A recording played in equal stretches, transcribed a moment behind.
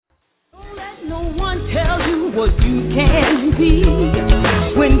No one tells you what you can be.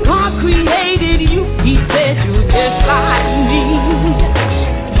 When God created you, He said you're just like me.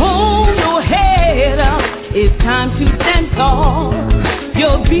 Hold your head up, it's time to stand tall.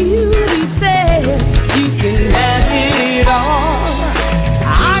 Your beauty says you can have it all.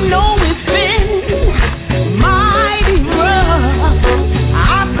 I know it's been mighty rough.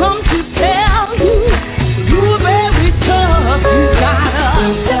 I've come to tell you, you're very tough. You gotta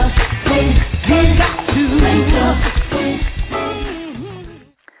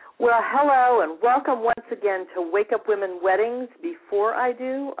Well, hello and welcome once again to Wake Up Women Weddings. Before I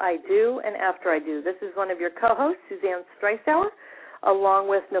do, and after I do. This is one of your co-hosts, Suzanne Streisauer, along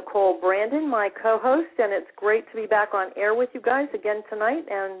with Nicole Brandon, my co-host, and it's great to be back on air with you guys again tonight,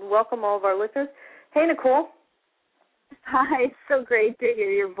 and welcome all of our listeners. Hey, Nicole. Hi, it's so great to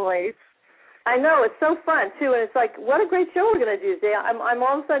hear your voice. I know, it's so fun, too, and it's like, what a great show we're going to do today. I'm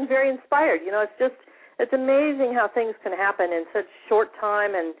all of a sudden very inspired. You know, it's amazing how things can happen in such short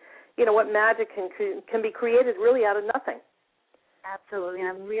time, and, you know, what magic can be created really out of nothing. Absolutely, and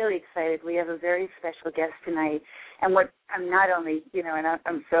I'm really excited. We have a very special guest tonight, and what I'm not only, you know, and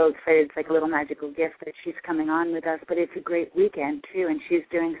I'm so excited, it's like a little magical gift that she's coming on with us, but it's a great weekend, too, and she's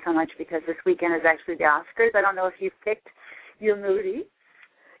doing so much because this weekend is actually the Oscars. I don't know if you picked your movie.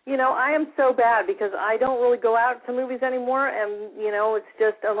 You know, I am so bad because I don't really go out to movies anymore, and, you know, it's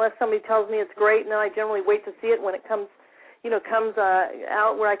just unless somebody tells me it's great, and then I generally wait to see it when it comes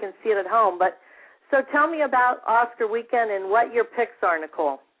out where I can see it at home. But so tell me about Oscar weekend and what your picks are,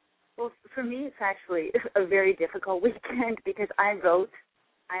 Nicole. Well, for me, it's actually a very difficult weekend because I vote.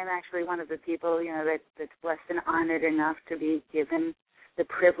 I am actually one of the people, you know, that's blessed and honored enough to be given the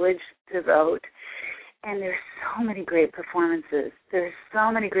privilege to vote. And there's so many great performances. There's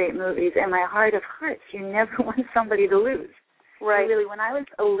so many great movies. And my heart of hearts, you never want somebody to lose. Right. Really, when I was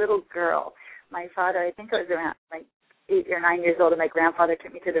a little girl, my father, I think I was around like 8 or 9 years old, and my grandfather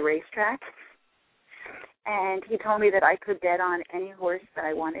took me to the racetrack. And he told me that I could bet on any horse that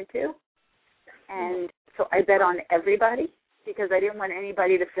I wanted to. And so I bet on everybody because I didn't want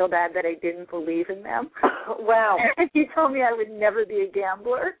anybody to feel bad that I didn't believe in them. Wow. And he told me I would never be a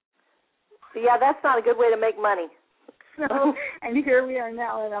gambler. Yeah, that's not a good way to make money. So, and here we are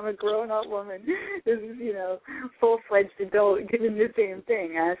now, and I'm a grown-up woman. This is, you know, full-fledged adult doing the same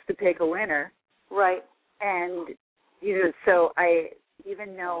thing as to pick a winner. Right. And, you know, so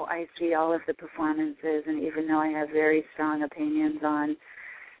even though I see all of the performances and even though I have very strong opinions on,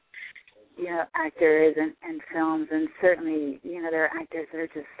 you know, actors and films, and certainly, you know, there are actors that are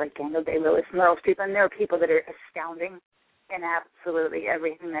just like Daniel Day-Lewis and Meryl Streep, and there are people that are astounding in absolutely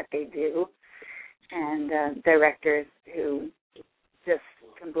everything that they do, and directors who just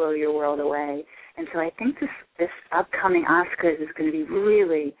can blow your world away. And so I think this upcoming Oscars is going to be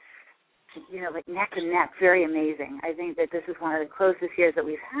really, you know, like neck and neck, very amazing. I think that this is one of the closest years that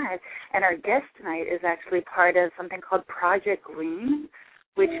we've had, and our guest tonight is actually part of something called Project Green,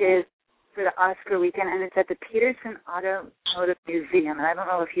 which is for the Oscar weekend, and it's at the Peterson Automotive Museum. And I don't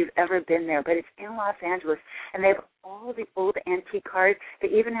know if you've ever been there, but it's in Los Angeles, and they have all the old antique cars. They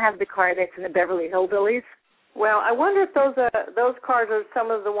even have the car that's in the Beverly Hillbillies. Well, I wonder if those cars are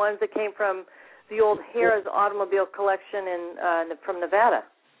some of the ones that came from the old Harrah's automobile collection from Nevada.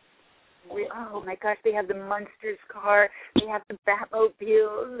 Oh, my gosh, they have the Munsters car. They have the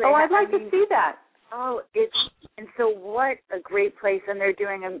Batmobile. I'd like to see that. Oh, and so what a great place. And they're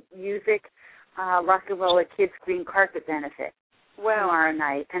doing a music, rock and roll, kids green carpet benefit tomorrow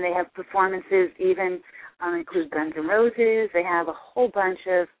night. And they have performances even include Guns N' Roses. They have a whole bunch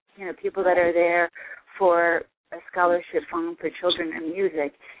of, you know, people that are there for a scholarship fund for children in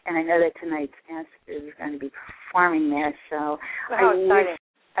music. And I know that tonight's guest is going to be performing there. So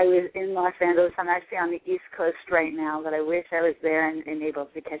I was in Los Angeles. I'm actually on the East Coast right now, but I wish I was there and able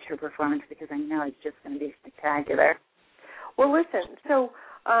to catch her performance because I know it's just going to be spectacular. Well, listen, so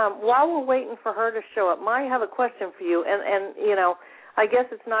while we're waiting for her to show up, I have a question for you, and you know, I guess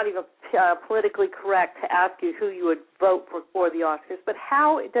it's not even politically correct to ask you who you would vote for the Oscars, but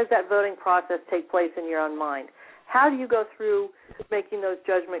how does that voting process take place in your own mind? How do you go through making those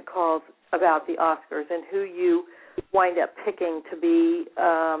judgment calls about the Oscars and who you wind up picking to be,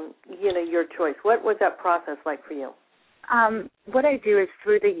 you know, your choice? What was that process like for you? What I do is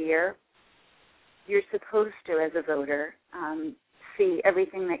through the year, you're supposed to, as a voter, see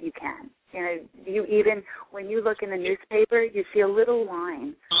everything that you can. You know, you even, when you look in the newspaper, you see a little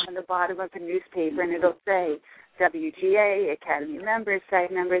line on the bottom of the newspaper, and it'll say WGA, Academy members,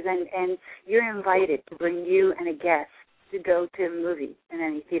 SAG members, and you're invited to bring you and a guest to go to a movie in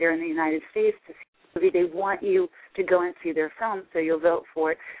any theater in the United States to see movie. They want you to go and see their film, so you'll vote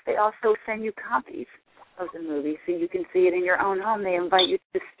for it. They also send you copies of the movie so you can see it in your own home. They invite you to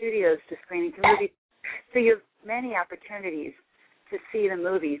the studios to screening to movies. So you have many opportunities to see the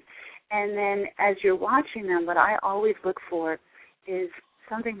movies. And then as you're watching them, what I always look for is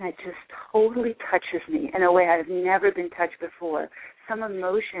something that just totally touches me in a way I've never been touched before, some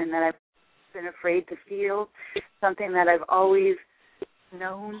emotion that I've been afraid to feel, something that I've always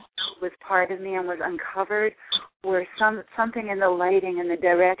known was part of me and was uncovered, or something in the lighting and the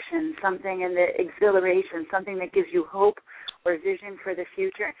direction, something in the exhilaration, something that gives you hope or vision for the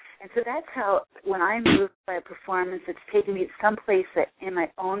future. And so that's how, when I'm moved by a performance, it's taken me someplace that in my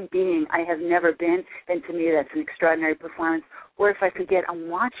own being I have never been, then to me that's an extraordinary performance. Or if I forget I'm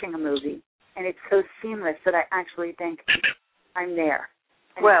watching a movie and it's so seamless that I actually think I'm there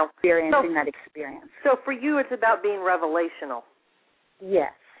and experiencing that experience. So for you it's about being revelational.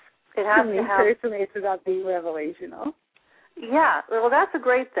 Yes. It has to me, personally, it's about being revelational. Yeah, well, that's a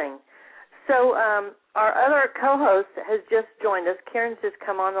great thing. So our other co-host has just joined us. Karen's just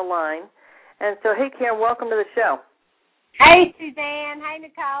come on the line. And so, hey, Karen, welcome to the show. Hey, Suzanne. Hey,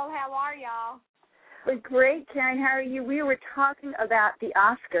 Nicole. How are y'all? We're great, Karen. How are you? We were talking about the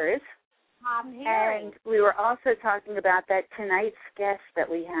Oscars. I'm hearing. And we were also talking about that tonight's guest that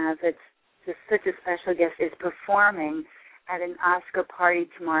we have. It's just such a special guest, is performing at an Oscar party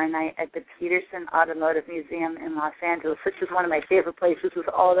tomorrow night at the Peterson Automotive Museum in Los Angeles, which is one of my favorite places with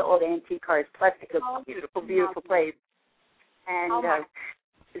all the old antique cars. Plus, it's a beautiful, beautiful place. And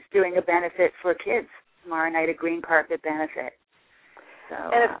it's doing a benefit for kids tomorrow night, a green carpet benefit. So,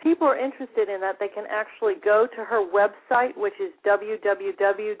 and if people are interested in that, they can actually go to her website, which is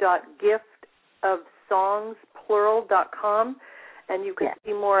www.giftofsongsplural.com, and you can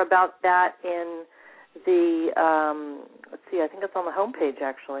see more about that in the, let's see, I think it's on the homepage,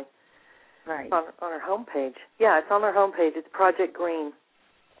 actually. Right. It's on her homepage. Yeah, it's on her homepage. It's Project Green.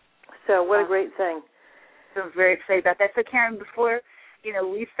 So what a great thing. So I'm very excited about that. So, Karen, before,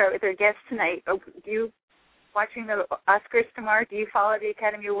 we start with our guest tonight, watching the Oscars tomorrow, do you follow the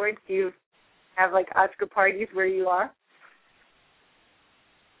Academy Awards? Do you have, Oscar parties where you are?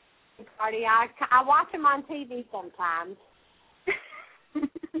 I watch them on TV sometimes.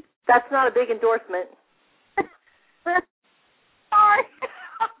 That's not a big endorsement. Sorry.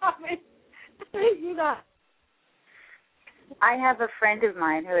 I have a friend of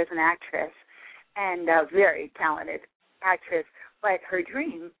mine who is an actress and a very talented actress, but her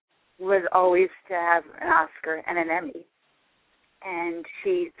dream was always to have an Oscar and an Emmy. And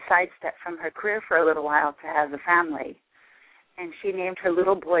she sidestepped from her career for a little while to have a family. And she named her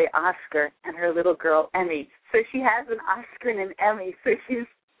little boy Oscar and her little girl Emmy. So she has an Oscar and an Emmy, so she's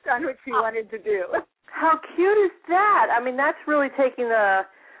done what she wanted to do. How cute is that? I mean, that's really taking a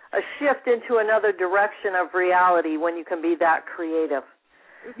shift into another direction of reality when you can be that creative.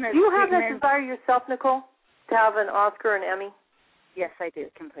 Do you have that desire yourself, Nicole, to have an Oscar and Emmy? Yes, I do,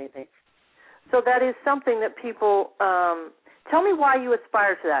 completely. So that is something that people, tell me why you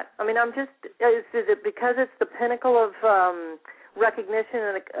aspire to that. I mean, is it because it's the pinnacle of recognition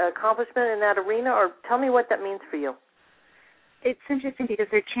and accomplishment in that arena, or tell me what that means for you. It's interesting because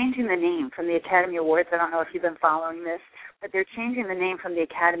they're changing the name from the Academy Awards. I don't know if you've been following this, but they're changing the name from the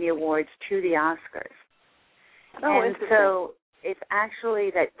Academy Awards to the Oscars. Oh, and so it's actually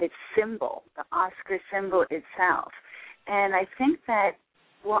the symbol, the Oscar symbol itself. And I think that,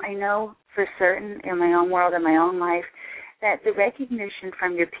 I know for certain in my own world, in my own life, that the recognition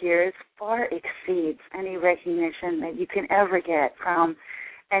from your peers far exceeds any recognition that you can ever get from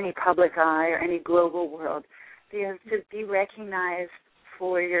any public eye or any global world. Because to be recognized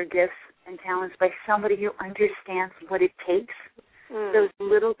for your gifts and talents by somebody who understands what it takes, those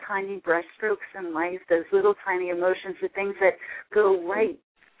little tiny brushstrokes in life, those little tiny emotions, the things that go right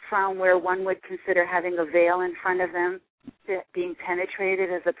from where one would consider having a veil in front of them to being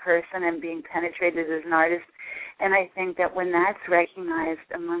penetrated as a person and being penetrated as an artist. And I think that when that's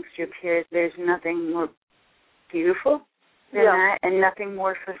recognized amongst your peers, there's nothing more beautiful than that and nothing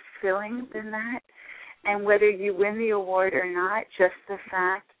more fulfilling than that. And whether you win the award or not, just the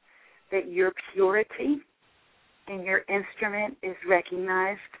fact that your purity in your instrument is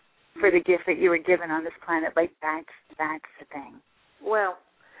recognized for the gift that you were given on this planet, that's the thing. Well,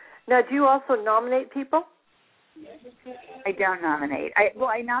 now do you also nominate people? I don't nominate.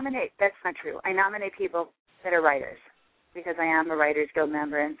 I nominate. That's not true. I nominate people that are writers because I am a Writers Guild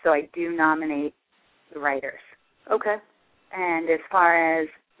member, and so I do nominate the writers. Okay. And as far as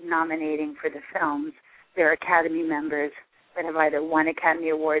nominating for the films, there are Academy members that have either won Academy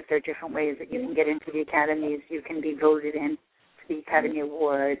Awards. There are different ways that you can get into the Academies. You can be voted in to the Academy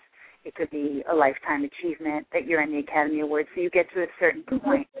Awards. It could be a lifetime achievement that you're in the Academy Awards. So you get to a certain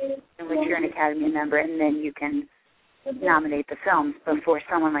point in which you're an Academy member, and then you can nominate the films. But for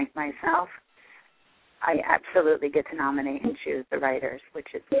someone like myself, I absolutely get to nominate and choose the writers, which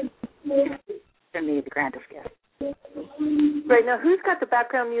is, for me, the grandest gift. Right, now who's got the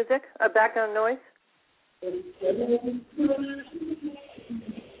background music, background noise?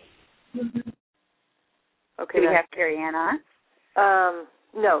 Okay. Do we have Carrie Ann on?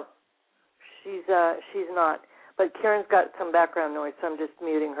 No, she's not. But Karen's got some background noise, so I'm just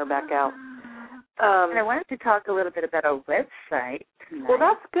muting her back out. And I wanted to talk a little bit about our website tonight. Well,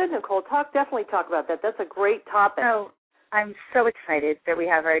 that's good, Nicole. Definitely talk about that. That's a great topic. So I'm so excited that we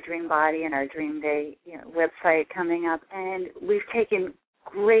have our Dream Body and our Dream Day website coming up, and we've taken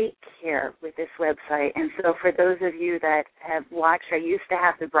great care with this website. And so for those of you that have watched, I used to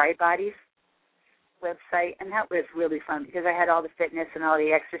have the Bride Bodies website, and that was really fun because I had all the fitness and all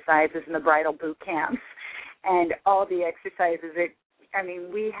the exercises and the bridal boot camps and all the exercises.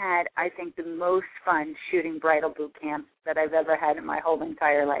 We had, I think, the most fun shooting bridal boot camps that I've ever had in my whole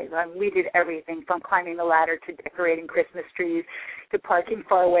entire life. We did everything from climbing the ladder to decorating Christmas trees to parking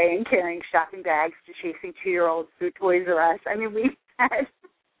far away and carrying shopping bags to chasing 2-year-olds through Toys R Us. We had...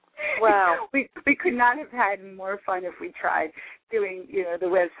 Wow. We could not have had more fun if we tried doing, the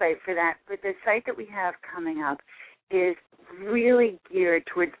website for that. But the site that we have coming up is really geared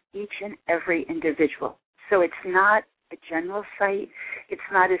towards each and every individual. So it's not a general site. It's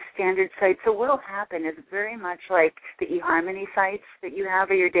not a standard site. So what will happen is very much like the eHarmony sites that you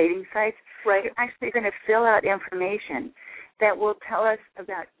have or your dating sites. Right. You're actually going to fill out information that will tell us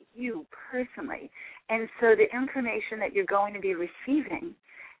about you personally. And so the information that you're going to be receiving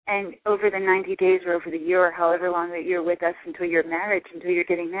and over the 90 days or over the year or however long that you're with us until you're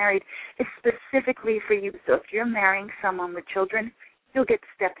getting married, is specifically for you. So if you're marrying someone with children, you'll get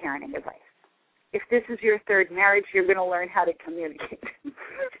step parenting advice. If this is your third marriage, you're going to learn how to communicate.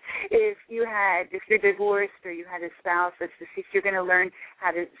 If you're divorced or you had a spouse that's deceased, you're going to learn how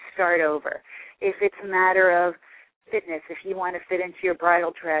to start over. If it's a matter of fitness, if you want to fit into your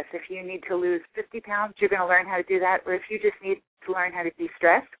bridal dress, if you need to lose 50 pounds, you're going to learn how to do that. Or if you just need to learn how to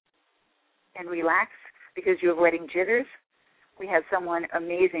de-stress and relax because you have wedding jitters, we have someone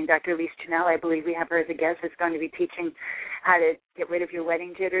amazing, Dr. Elise Janelle, I believe we have her as a guest, that's going to be teaching how to get rid of your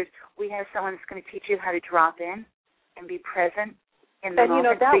wedding jitters. We have someone that's going to teach you how to drop in and be present in the moment.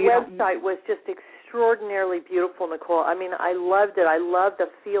 And, that website was just extraordinarily beautiful, Nicole. I loved it. I loved the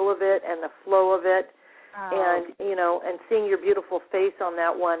feel of it and the flow of it. And, and seeing your beautiful face on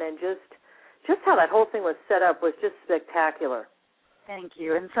that one and just how that whole thing was set up was just spectacular. Thank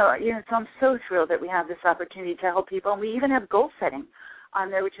you. And so, so I'm so thrilled that we have this opportunity to help people. And we even have goal setting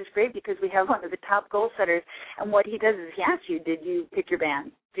on there, which is great because we have one of the top goal setters. And what he does is he asks you, did you pick your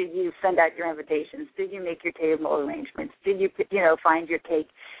band? Did you send out your invitations? Did you make your table arrangements? Did you, find your cake?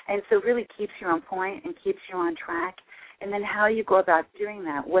 And so it really keeps you on point and keeps you on track. And then how you go about doing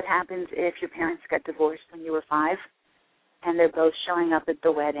that. What happens if your parents got divorced when you were 5 and they're both showing up at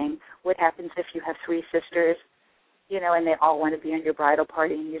the wedding? What happens if you have 3 sisters, and they all want to be in your bridal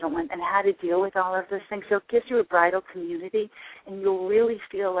party and you don't want, and how to deal with all of those things. So it gives you a bridal community, and you'll really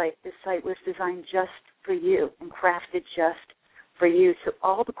feel like this site was designed just for you and crafted just for you. So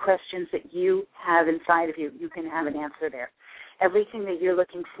all the questions that you have inside of you, you can have an answer there. Everything that you're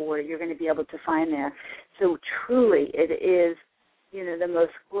looking for, you're going to be able to find there. So truly, it is, the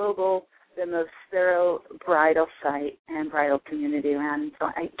most global, the most thorough bridal site and bridal community around. And so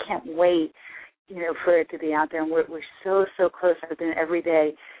I can't wait, for it to be out there. And we're so, so close. I've been every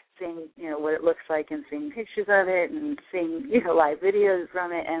day seeing, what it looks like and seeing pictures of it and seeing, live videos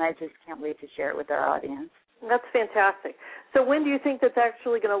from it. And I just can't wait to share it with our audience. That's fantastic. So when do you think that's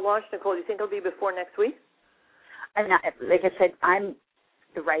actually going to launch, Nicole? Do you think it'll be before next week? I'm not, like I said, I'm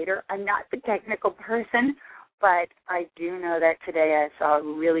the writer. I'm not the technical person, but I do know that today I saw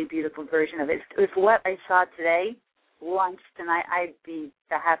a really beautiful version of it. If what I saw today launched tonight, I'd be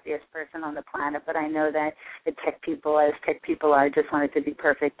the happiest person on the planet, but I know that the tech people, as tech people are, just want it to be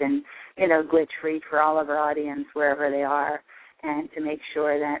perfect and, glitch-free for all of our audience wherever they are, and to make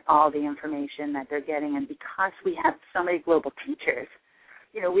sure that all the information that they're getting, and because we have so many global teachers,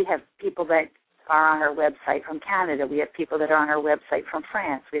 we have people that are on our website from Canada. We have people that are on our website from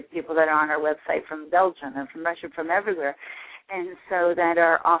France. We have people that are on our website from Belgium and from Russia, from everywhere. And so that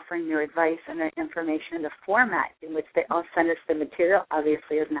are offering their advice and their information in the format in which they all send us the material,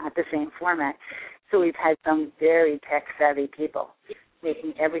 obviously is not the same format. So we've had some very tech-savvy people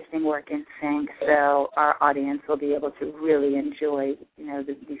making everything work in sync, so our audience will be able to really enjoy,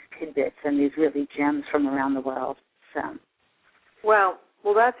 these tidbits and these really gems from around the world. So. Wow.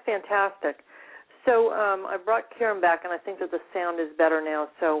 Well, that's fantastic. So I brought Karen back, and I think that the sound is better now,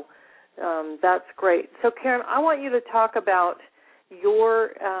 so that's great. So, Karen, I want you to talk about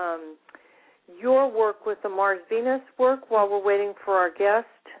your work with the Mars-Venus work while we're waiting for our guest,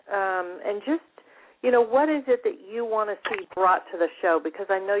 and just, what is it that you want to see brought to the show? Because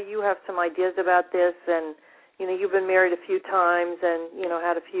I know you have some ideas about this, and, you've been married a few times and,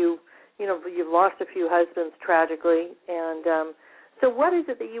 had a few, you've lost a few husbands tragically. And so what is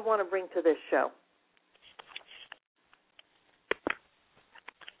it that you want to bring to this show?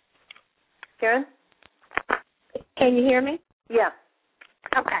 Karen? Can you hear me? Yeah.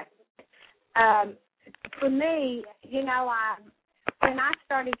 Okay. For me, when I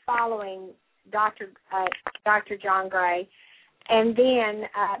started following Dr. John Gray, and then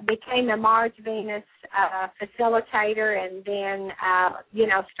became a Mars-Venus facilitator, and then,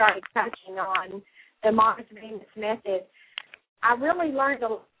 started coaching on the Mars-Venus method, I really learned a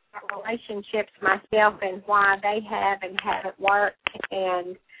lot about relationships myself and why they have and haven't worked.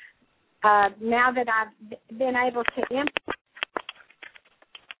 And now that I've been able to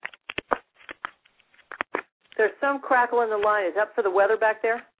There's some crackle in the line. Is that for the weather back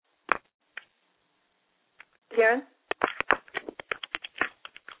there? Karen?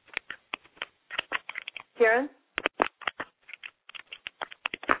 Karen?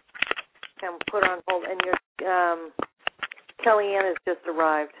 I'm put on hold, and your Kellyanne has just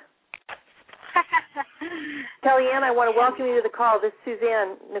arrived. Kellyanne, I want to welcome you to the call. This is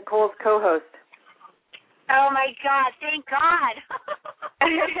Suzanne, Nicole's co-host. Oh, my God. Thank God.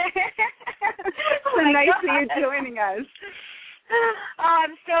 So nice that you're joining us. Oh,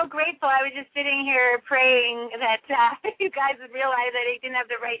 I'm so grateful. I was just sitting here praying that you guys would realize that I didn't have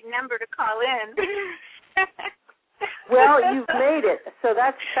the right number to call in. Well, you've made it, so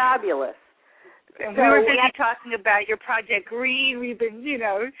that's fabulous. And we were busy talking about your Project Green. We've been,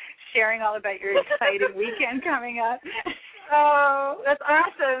 sharing all about your exciting weekend coming up. Oh, that's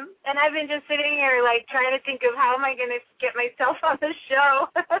awesome. And I've been just sitting here, trying to think of how am I going to get myself on the show.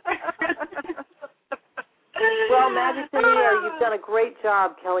 Well, Magic to me, you've done a great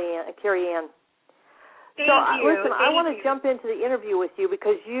job, Carrie Ann. Thank you. Listen, I want to jump into the interview with you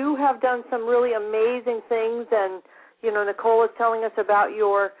because you have done some really amazing things, and, Nicole is telling us about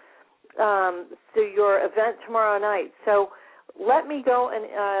your event tomorrow night. So let me go and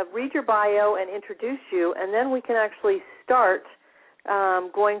read your bio and introduce you, and then we can actually start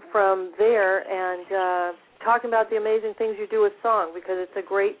going from there and talking about the amazing things you do with song, because it's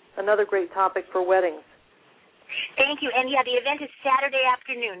another great topic for weddings. Thank you. And, the event is Saturday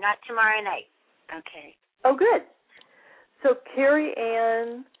afternoon, not tomorrow night. Okay. Oh, good. So Carrie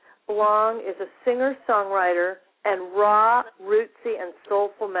Ann Blong is a singer-songwriter and raw, rootsy, and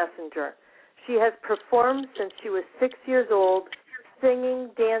soulful messenger. She has performed since she was 6 years old,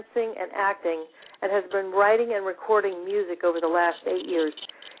 singing, dancing, and acting, and has been writing and recording music over the last 8 years.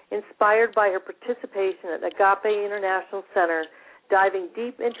 Inspired by her participation at Agape International Center, diving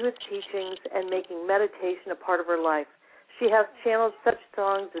deep into its teachings and making meditation a part of her life. She has channeled such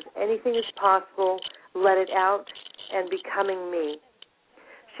songs as Anything is Possible, Let It Out, and Becoming Me.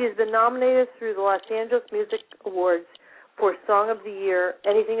 She has been nominated through the Los Angeles Music Awards for Song of the Year,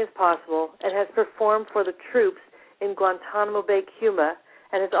 Anything is Possible, and has performed for the troops in Guantanamo Bay, Cuba,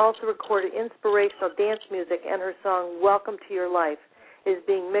 and has also recorded inspirational dance music, and her song Welcome to Your Life is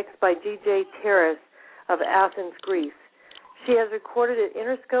being mixed by DJ Terrace of Athens, Greece. She has recorded at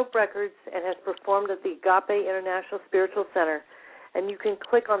Interscope Records and has performed at the Agape International Spiritual Center. And you can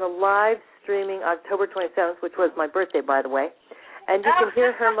click on the live streaming October 27th, which was my birthday, by the way, and you can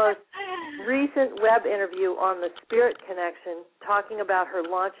hear her most recent web interview on the Spirit Connection talking about her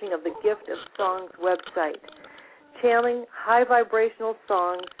launching of the Gift of Songs website, channeling high vibrational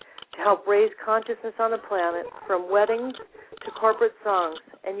songs to help raise consciousness on the planet, from weddings to corporate songs.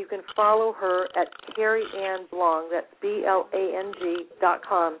 And you can follow her at Carrie Ann Blong, that's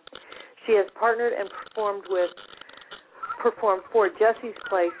BLANG.com. She has partnered and performed for Jesse's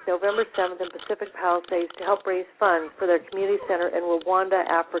Place November 7th in Pacific Palisades to help raise funds for their community center in Rwanda,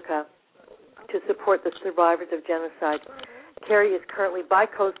 Africa, to support the survivors of genocide. Carrie is currently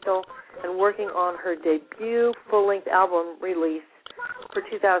bi-coastal and working on her debut full-length album release for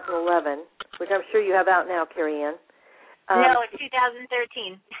 2011, which I'm sure you have out now, Carrie Ann. No, it's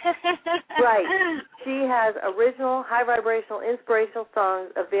 2013. Right. She has original, high-vibrational, inspirational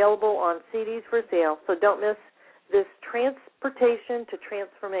songs available on CDs for sale, so don't miss this transportation to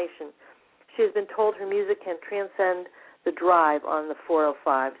transformation. She has been told her music can transcend the drive on the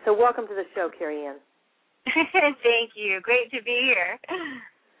 405. So welcome to the show, Carrie Ann. Thank you. Great to be here.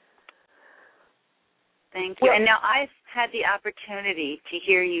 Thank you. And now I've had the opportunity to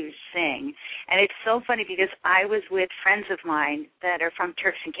hear you sing, and it's so funny because I was with friends of mine that are from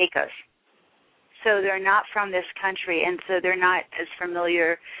Turks and Caicos. So they're not from this country, and so they're not as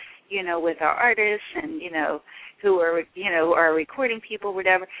familiar, with our artists and, who are recording people,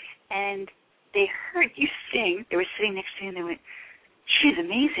 whatever. And they heard you sing. They were sitting next to you, and they went, "She's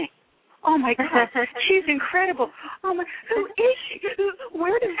amazing. Oh, my God, she's incredible. Oh, my, who is she?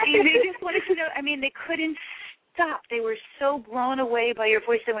 Where does she?" They just wanted to know. I mean, they couldn't stop. They were so blown away by your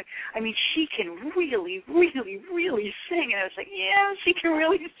voice. They went, she can really, really, really sing. And I was like, yeah, she can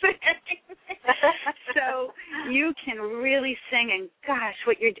really sing. So you can really sing. And, gosh,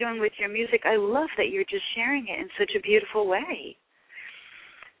 what you're doing with your music, I love that you're just sharing it in such a beautiful way.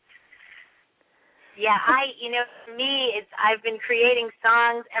 Yeah, for me, I've been creating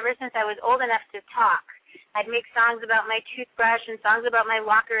songs ever since I was old enough to talk. I'd make songs about my toothbrush and songs about my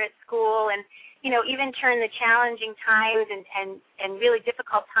locker at school, and even turn the challenging times and really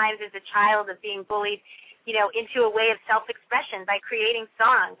difficult times as a child of being bullied, into a way of self-expression by creating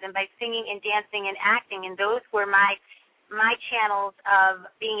songs and by singing and dancing and acting, and those were my channels of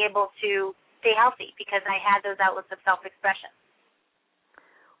being able to stay healthy because I had those outlets of self-expression.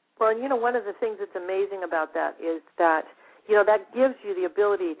 Well, and one of the things that's amazing about that is that, that gives you the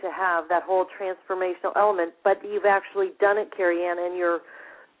ability to have that whole transformational element, but you've actually done it, Carrie Ann, and you're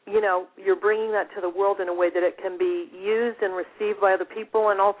bringing that to the world in a way that it can be used and received by other people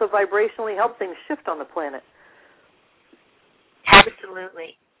and also vibrationally help things shift on the planet.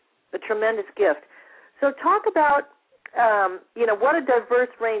 Absolutely. A tremendous gift. So talk about, what a diverse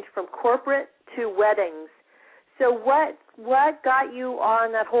range from corporate to weddings. So what got you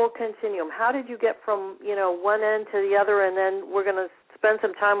on that whole continuum? How did you get from, one end to the other, and then we're going to spend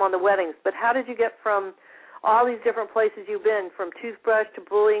some time on the weddings, but how did you get from all these different places you've been, from toothbrush to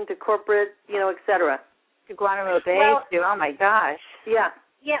bullying to corporate, et cetera? To Guantanamo Bay, oh my gosh. Yeah.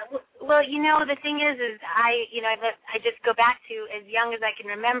 Yeah, well, the thing is I just go back to as young as I can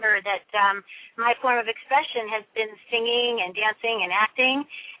remember that my form of expression has been singing and dancing and acting,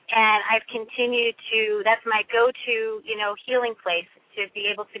 and I've continued to, that's my go-to, healing place, to be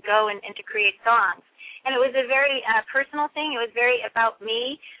able to go and to create songs. And it was a very personal thing. It was very about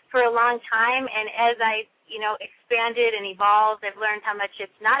me for a long time, and as I expanded and evolved, I've learned how much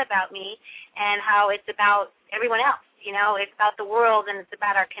it's not about me and how it's about everyone else. It's about the world and it's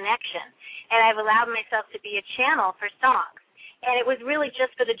about our connection. And I've allowed myself to be a channel for songs. And it was really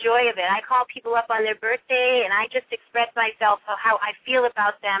just for the joy of it. I call people up on their birthday, and I just express myself of how I feel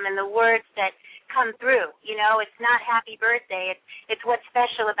about them and the words that come through. It's not happy birthday. It's what's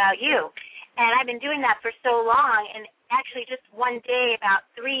special about you. And I've been doing that for so long, and actually just one day about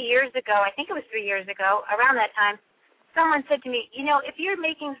 3 years ago, I think it was 3 years ago, around that time, someone said to me, if you're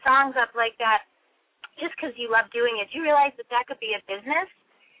making songs up like that just because you love doing it, do you realize that could be a business?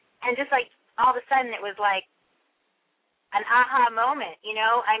 And just like all of a sudden it was like an aha moment,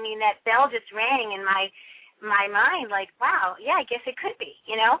 that bell just rang in my mind, like, wow, yeah, I guess it could be,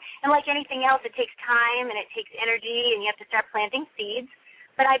 And like anything else, it takes time and it takes energy, and you have to start planting seeds.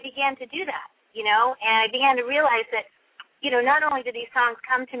 But I began to do that, and I began to realize that, not only did these songs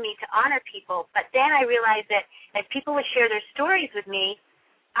come to me to honor people, but then I realized that as people would share their stories with me,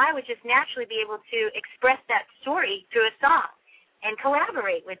 I would just naturally be able to express that story through a song and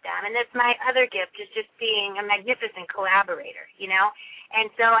collaborate with them. And that's my other gift, is just being a magnificent collaborator, And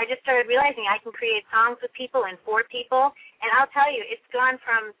so I just started realizing I can create songs with people and for people. And I'll tell you, it's gone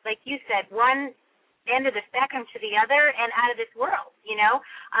from, like you said, one end of the spectrum to the other and out of this world,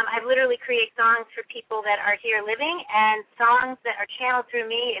 I've literally created songs for people that are here living and songs that are channeled through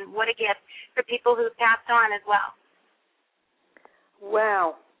me, and what a gift for people who've passed on as well.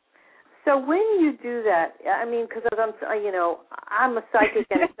 Wow. So when you do that, because I'm a psychic,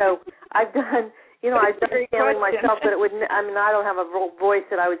 and so I've done channeling myself, but I don't have a voice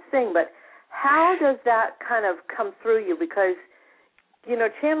that I would sing, but how does that kind of come through you? Because,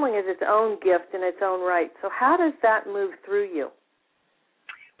 channeling is its own gift in its own right. So how does that move through you?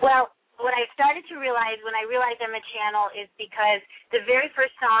 Well, what I started to realize when I realized I'm a channel is because the very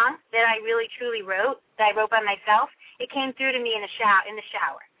first song that I really truly wrote, that I wrote by myself, it came through to me in the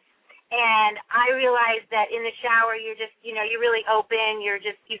shower. And I realized that in the shower you're just, you're really open, you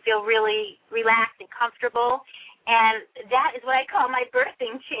feel really relaxed and comfortable. And that is what I call my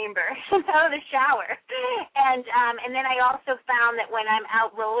birthing chamber, the shower. And then I also found that when I'm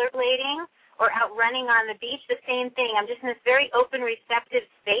out rollerblading or out running on the beach, the same thing. I'm just in this very open, receptive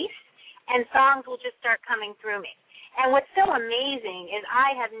space, and songs will just start coming through me. And what's so amazing is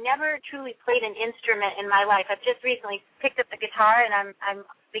I have never truly played an instrument in my life. I've just recently picked up the guitar, and I'm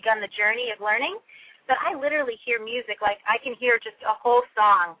begun the journey of learning. but I literally hear music, like I can hear just a whole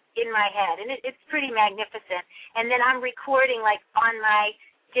song in my head, and it's pretty magnificent. And then I'm recording like on my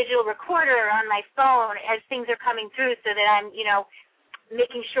digital recorder or on my phone as things are coming through so that I'm,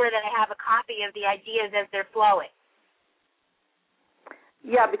 making sure that I have a copy of the ideas as they're flowing.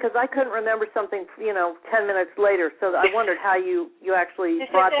 Yeah, because I couldn't remember something, 10 minutes later, so I wondered how you actually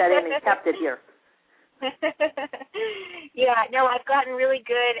brought that in and kept it here. Yeah, no, I've gotten really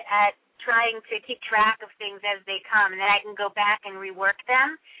good at trying to keep track of things as they come, and then I can go back and rework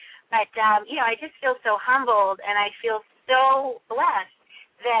them. But, I just feel so humbled, and I feel so blessed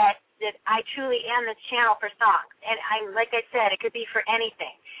that I truly am this channel for songs. And like I said, it could be for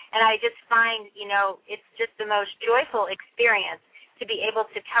anything. And I just find, it's just the most joyful experience to be able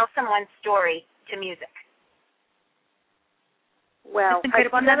to tell someone's story to music. Well, have you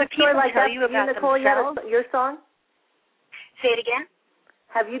done a story like that, Nicole, themselves? Your song? Say it again?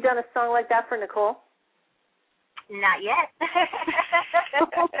 Have you done a song like that for Nicole? Not yet.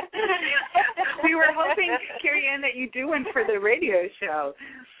 We were hoping, Carrie Ann, that you do one for the radio show.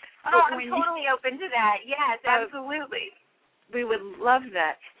 Oh, I'm totally open to that. Yes, absolutely. We would love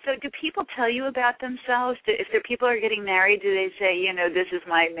that. So do people tell you about themselves? If their people are getting married, do they say, this is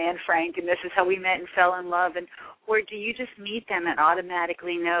my man Frank and this is how we met and fell in love? Or do you just meet them and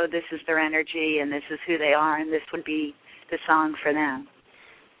automatically know this is their energy and this is who they are and this would be the song for them?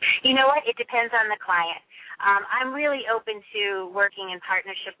 You know what? It depends on the client. I'm really open to working in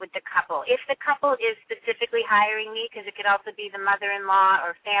partnership with the couple. If the couple is specifically hiring me, because it could also be the mother-in-law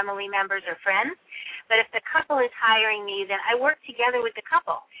or family members or friends, but if the couple is hiring me, then I work together with the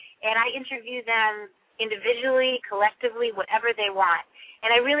couple, and I interview them individually, collectively, whatever they want.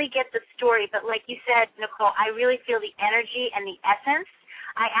 And I really get the story, but like you said, Nicole, I really feel the energy and the essence.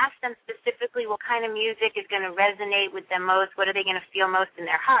 I ask them specifically what kind of music is going to resonate with them most, what are they going to feel most in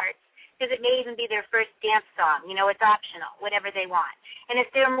their hearts. Because it may even be their first dance song. It's optional, whatever they want. And if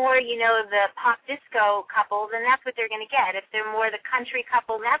they're more, the pop disco couple, then that's what they're going to get. If they're more the country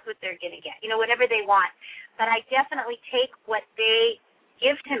couple, that's what they're going to get, whatever they want. But I definitely take what they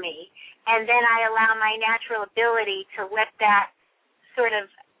give to me, and then I allow my natural ability to let that sort of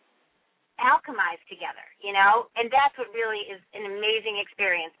alchemize together, And that's what really is an amazing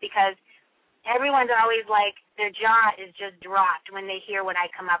experience, because everyone's always like their jaw is just dropped when they hear what I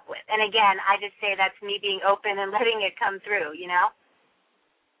come up with. And again, I just say that's me being open and letting it come through,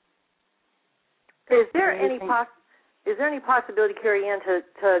 Is there any possibility, Carrie Ann,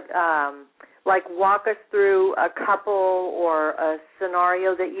 to walk us through a couple or a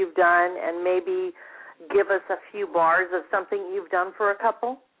scenario that you've done and maybe give us a few bars of something you've done for a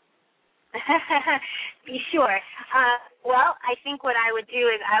couple? Sure. Well, I think what I would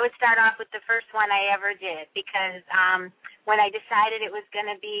do is I would start off with the first one I ever did, because when I decided it was going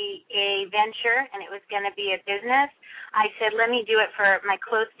to be a venture and it was going to be a business, I said, let me do it for my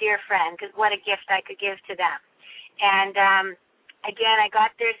close, dear friend, because what a gift I could give to them. And, again, I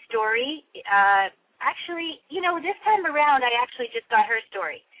got their story. Actually, this time around I actually just got her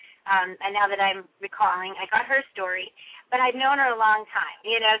story. And now that I'm recalling, I got her story. But I've known her a long time,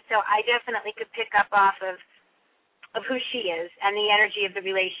 so I definitely could pick up off of who she is and the energy of the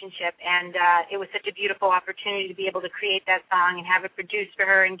relationship. And it was such a beautiful opportunity to be able to create that song and have it produced for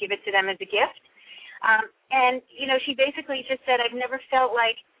her and give it to them as a gift. And, she basically just said, I've never felt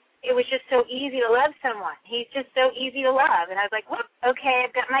like it was just so easy to love someone. He's just so easy to love. And I was like, whoop, okay,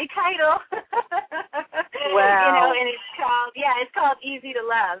 I've got my title. Wow. And it's called Easy to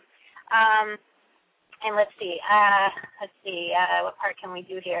Love. And let's see, what part can we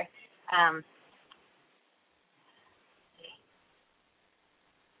do here?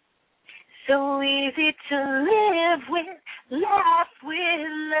 So easy to live with, laugh with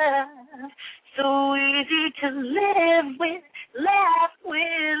love. So easy to live with, laugh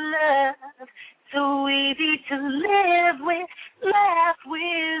with love. So easy to live with, laugh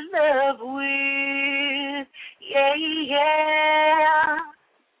with love with. Yeah.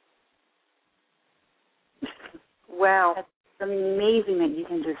 Wow. That's amazing that you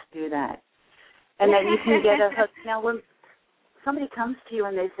can just do that. And that you can get a hook. Now, when somebody comes to you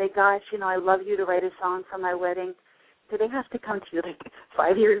and they say, gosh, I love you to write a song for my wedding, do they have to come to you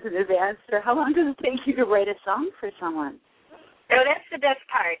 5 years in advance? Or how long does it take you to write a song for someone? Oh, that's the best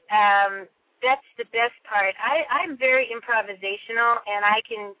part. That's the best part. I'm very improvisational, and I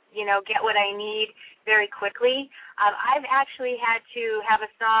can, get what I need very quickly. I've actually had to have a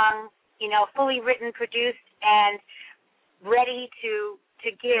song, fully written, produced, and ready to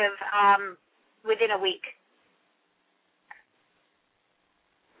give within a week.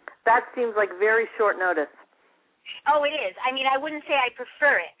 That seems like very short notice. Oh, it is. I mean, I wouldn't say I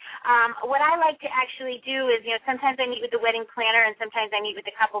prefer it. What I like to actually do is, sometimes I meet with the wedding planner and sometimes I meet with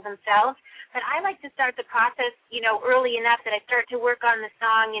the couple themselves. But I like to start the process, early enough that I start to work on the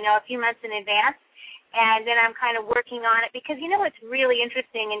song, a few months in advance. And then I'm kind of working on it because, it's really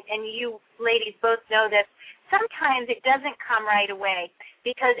interesting, and you ladies both know this, sometimes it doesn't come right away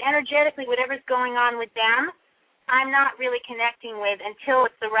because energetically whatever's going on with them, I'm not really connecting with until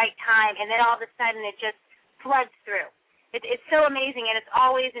it's the right time, and then all of a sudden it just floods through. It's so amazing, and it's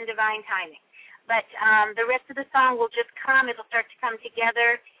always in divine timing. But the rest of the song will just come. It'll start to come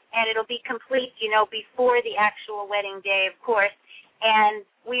together, and it'll be complete, before the actual wedding day, of course. And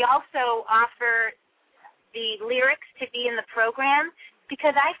we also offer the lyrics to be in the program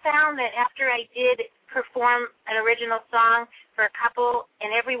because I found that after I did perform an original song for a couple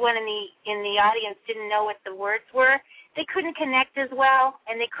and everyone in the audience didn't know what the words were, they couldn't connect as well,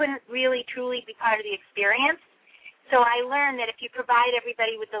 and they couldn't really truly be part of the experience. So I learned that if you provide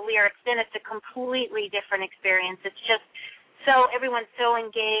everybody with the lyrics, then it's a completely different experience. It's just everyone's so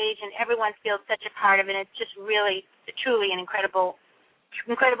engaged, and everyone feels such a part of it. It's just really, truly an incredible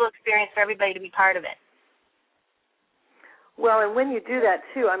experience for everybody to be part of it. Well, and when you do that,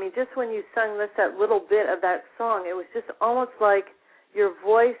 too, I mean, just when you sung that little bit of that song, it was just almost like your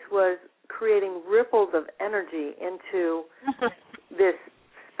voice was creating ripples of energy into this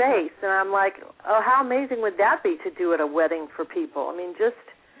space. And I'm like, oh, how amazing would that be to do at a wedding for people? I mean, just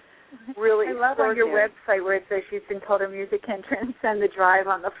really I love on your website where it says she's been told her music can transcend the drive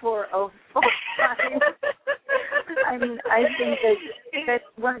on the 405. I mean, I think that's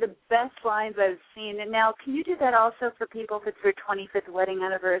one of the best lines I've seen. And now, can you do that also for people if it's their 25th wedding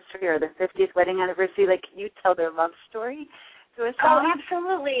anniversary or their 50th wedding anniversary? Like, can you tell their love story to a song? Oh,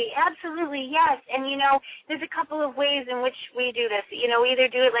 absolutely, yes. And, there's a couple of ways in which we do this. We either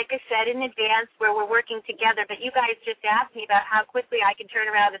do it, like I said, in advance where we're working together, but you guys just asked me about how quickly I can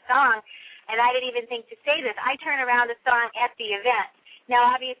turn around a song, and I didn't even think to say this. I turn around a song at the event. Now,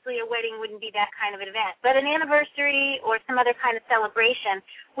 obviously, a wedding wouldn't be that kind of an event, but an anniversary or some other kind of celebration,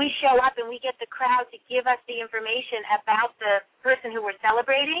 we show up and we get the crowd to give us the information about the person who we're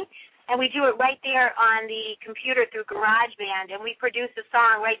celebrating, and we do it right there on the computer through GarageBand, and we produce a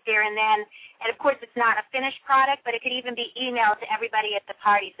song right there and then. And, of course, it's not a finished product, but it could even be emailed to everybody at the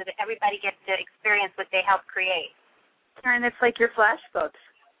party so that everybody gets to experience what they helped create. Karen, it's like your flash books.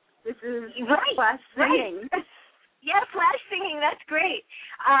 This is flash singing. Right. Yeah, flash singing, that's great.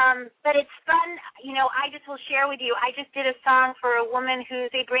 But it's fun. I just will share with you, I just did a song for a woman who's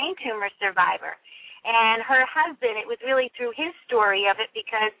a brain tumor survivor. And her husband, it was really through his story of it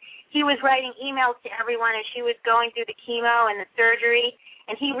because he was writing emails to everyone as she was going through the chemo and the surgery,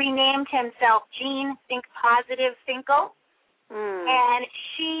 and he renamed himself Jean Think Positive Finkel. And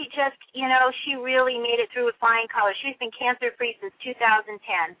she just, she really made it through with flying colors. She's been cancer-free since 2010.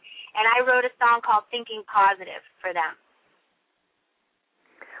 And I wrote a song called Thinking Positive for them.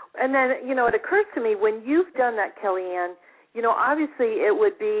 And then, it occurs to me, when you've done that, Kellyanne, obviously it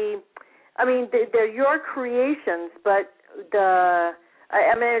would be, I mean, they're your creations, but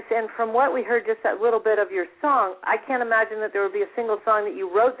and from what we heard, just that little bit of your song, I can't imagine that there would be a single song that you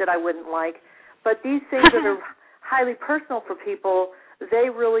wrote that I wouldn't like. But these things that are highly personal for people,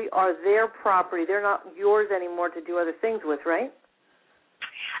 they really are their property. They're not yours anymore to do other things with, right?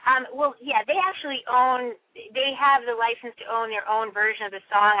 Well, yeah, they actually they have the license to own their own version of the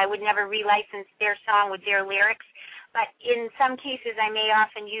song. I would never relicense their song with their lyrics, but in some cases I may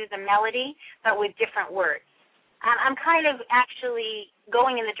often use a melody, but with different words. I'm kind of actually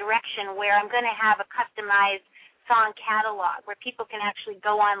going in the direction where I'm going to have a customized song catalog where people can actually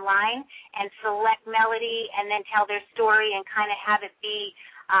go online and select melody and then tell their story and kind of have it be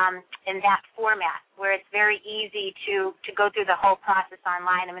in that format where it's very easy to go through the whole process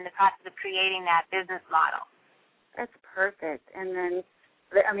online. I'm in the process of creating that business model. That's perfect. And then,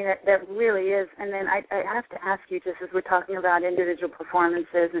 I mean, that really is. And then I have to ask you, just as we're talking about individual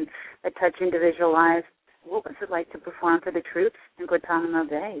performances and that touch individual lives, what was it like to perform for the troops in Guantanamo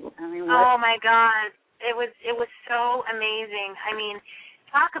Bay? I mean, oh my God, it was so amazing. I mean,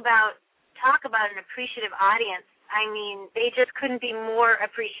 talk about an appreciative audience. I mean, they just couldn't be more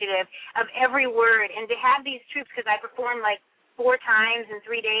appreciative of every word. And to have these troops, because I performed like 4 times in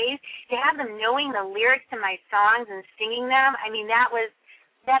 3 days, to have them knowing the lyrics to my songs and singing them, I mean,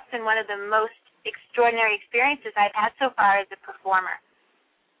 that's been one of the most extraordinary experiences I've had so far as a performer.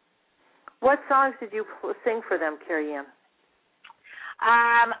 What songs did you sing for them, Kellyanne?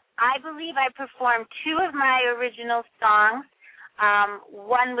 I believe I performed 2 of my original songs.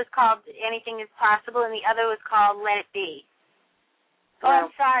 One was called Anything Is Possible, and the other was called Let It Be. Oh, I'm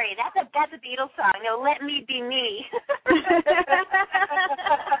sorry. That's a Beatles song. No, Let Me Be Me.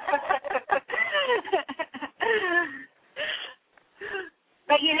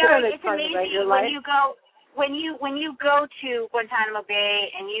 But it's amazing when you go to Guantanamo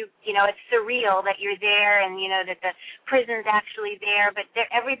Bay and it's surreal that you're there and that the prison's actually there. But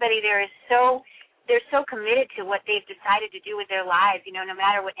everybody there is they're so committed to what they've decided to do with their lives, no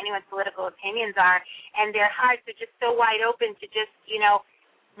matter what anyone's political opinions are, and their hearts are just so wide open to just,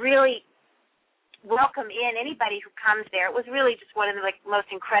 really welcome in anybody who comes there. It was really just one of the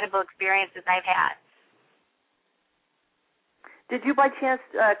most incredible experiences I've had. Did you by chance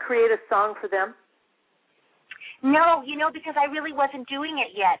create a song for them? No, because I really wasn't doing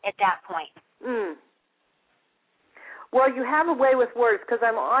it yet at that point. Well, you have a way with words, because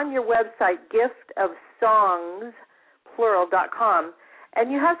I'm on your website, giftofsongs.com, and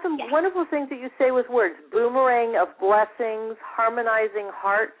you have some wonderful things that you say with words. Boomerang of blessings, harmonizing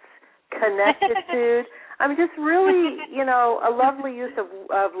hearts, connectitude. I mean, just really, a lovely use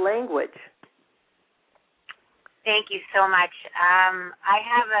of language. Thank you so much. I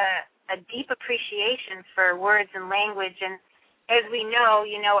have a deep appreciation for words and language, and as we know,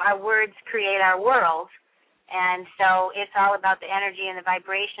 our words create our world. And so it's all about the energy and the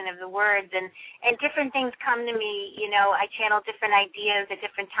vibration of the words. And different things come to me. I channel different ideas at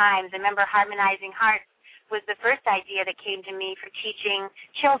different times. I remember harmonizing hearts was the first idea that came to me for teaching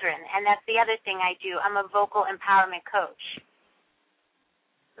children. And that's the other thing I do. I'm a vocal empowerment coach.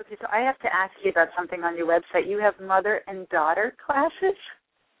 Okay, so I have to ask you about something on your website. You have mother and daughter classes?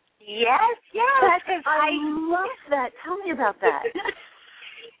 Yes. I love that. Tell me about that.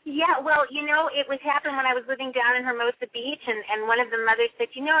 Yeah, well, it was happened when I was living down in Hermosa Beach, and one of the mothers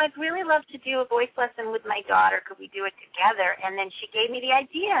said, I'd really love to do a voice lesson with my daughter. Could we do it together? And then she gave me the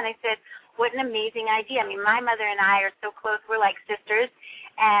idea, and I said, what an amazing idea. I mean, my mother and I are so close. We're like sisters,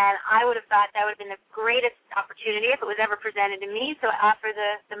 and I would have thought that would have been the greatest opportunity if it was ever presented to me, so I offer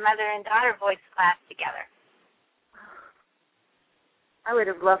the mother and daughter voice class together. I would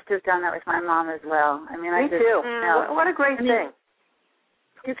have loved to have done that with my mom as well. I mean, me too. What a great thing.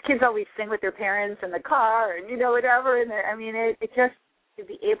 Because kids always sing with their parents in the car and, whatever. And it just to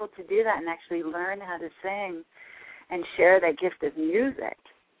be able to do that and actually learn how to sing and share that gift of music.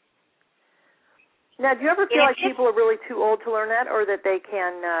 Now, do you ever feel like people are really too old to learn that, or that they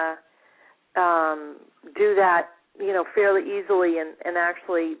can do that, fairly easily and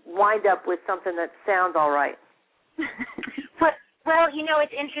actually wind up with something that sounds all right? Well,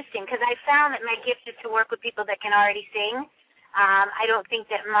 it's interesting because I found that my gift is to work with people that can already sing. I don't think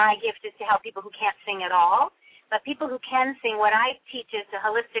that my gift is to help people who can't sing at all, but people who can sing, what I teach is a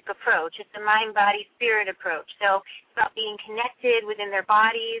holistic approach. It's a mind, body, spirit approach. So it's about being connected within their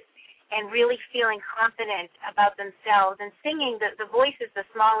bodies and really feeling confident about themselves. And singing, the voice is the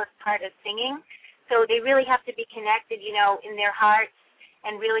smallest part of singing, so they really have to be connected, in their hearts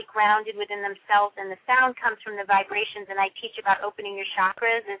and really grounded within themselves. And the sound comes from the vibrations, and I teach about opening your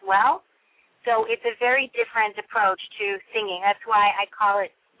chakras as well. So it's a very different approach to singing. That's why I call it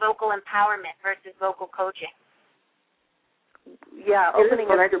vocal empowerment versus vocal coaching. Yeah, opening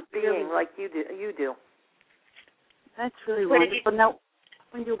up your being like you do. That's really wonderful. Now,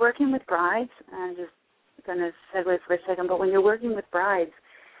 when you're working with brides, I'm just going to segue for a second, but when you're working with brides,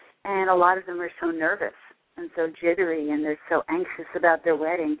 and a lot of them are so nervous and so jittery and they're so anxious about their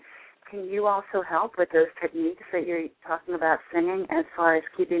wedding, can you also help with those techniques that you're talking about singing as far as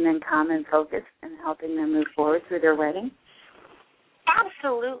keeping them calm and focused and helping them move forward through their wedding?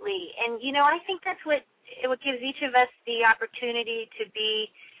 Absolutely. And, I think that's what gives each of us the opportunity to be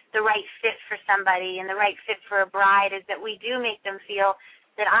the right fit for somebody and the right fit for a bride is that we do make them feel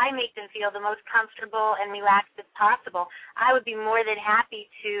that I make them feel the most comfortable and relaxed as possible. I would be more than happy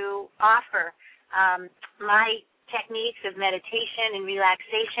to offer my techniques of meditation and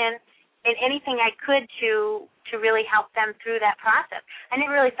relaxation and anything I could to really help them through that process. I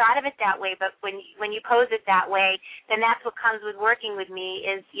never really thought of it that way, but when you pose it that way, then that's what comes with working with me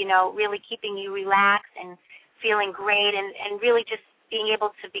is, really keeping you relaxed and feeling great and really just being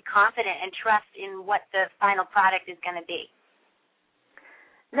able to be confident and trust in what the final product is going to be.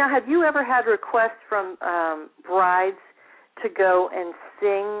 Now, have you ever had requests from brides to go and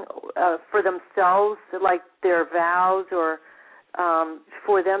sing for themselves, like their vows, or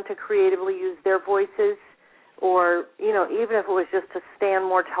for them to creatively use their voices, or, even if it was just to stand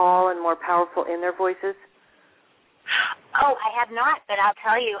more tall and more powerful in their voices? Oh, I have not, but I'll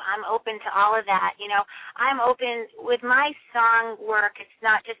tell you, I'm open to all of that. You know, I'm open with my song work. It's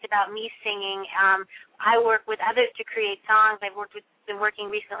not just about me singing. I work with others to create songs. I've been working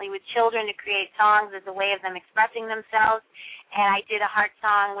recently with children to create songs as a way of them expressing themselves. And I did a heart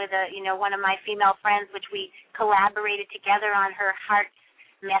song with one of my female friends, which we collaborated together on her heart's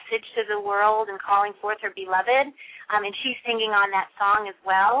message to the world and calling forth her beloved. And she's singing on that song as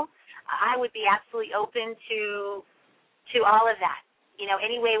well. I would be absolutely open to all of that,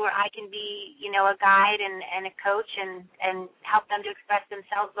 any way where I can be, a guide and a coach and help them to express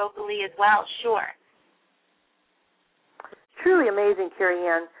themselves vocally as well, sure. Truly amazing,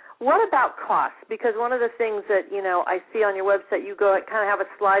 Carrie-Ann. What about cost? Because one of the things that, I see on your website, you kind of have a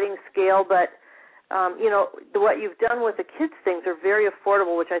sliding scale, but, what you've done with the kids' things are very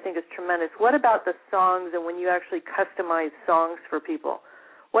affordable, which I think is tremendous. What about the songs and when you actually customize songs for people?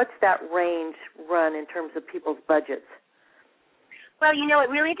 What's that range run in terms of people's budgets? Well, it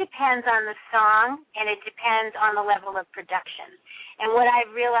really depends on the song, and it depends on the level of production. And what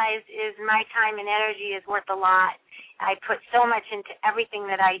I've realized is my time and energy is worth a lot. I put so much into everything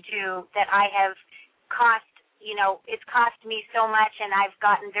that I do that I have it's cost me so much, and I've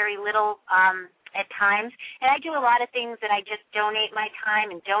gotten very little at times. And I do a lot of things that I just donate my time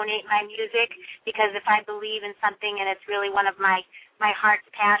and donate my music, because if I believe in something and it's really one of my heart's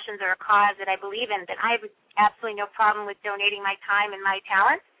passions or a cause that I believe in, then I have absolutely no problem with donating my time and my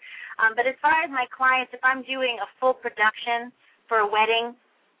talents. But as far as my clients, if I'm doing a full production for a wedding,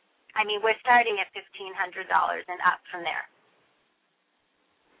 we're starting at $1,500 and up from there.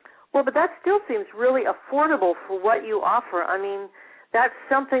 Well, but that still seems really affordable for what you offer. That's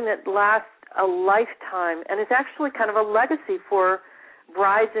something that lasts a lifetime, and it's actually kind of a legacy for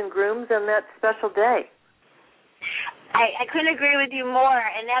brides and grooms on that special day. I couldn't agree with you more,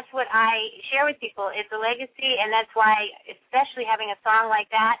 and that's what I share with people. It's a legacy, and that's why, especially having a song like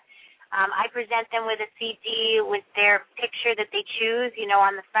that, I present them with a CD with their picture that they choose,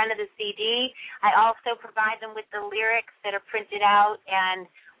 on the front of the CD. I also provide them with the lyrics that are printed out and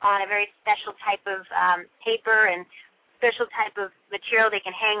on a very special type of paper and special type of material they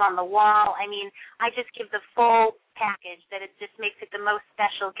can hang on the wall. I just give the full package that it just makes it the most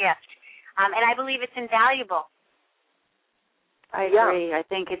special gift. And I believe it's invaluable. I agree. I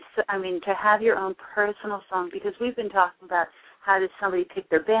think it's, to have your own personal song, because we've been talking about how does somebody pick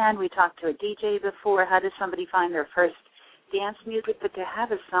their band. We talked to a DJ before. How does somebody find their first dance music? But to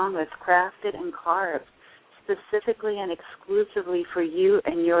have a song that's crafted and carved specifically and exclusively for you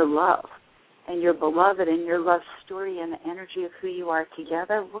and your love and your beloved and your love story and the energy of who you are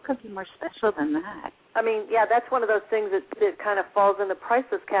together, what could be more special than that? That's one of those things that kind of falls in the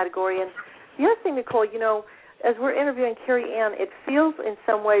priceless category. And the other thing, Nicole, as we're interviewing Carrie-Ann, it feels in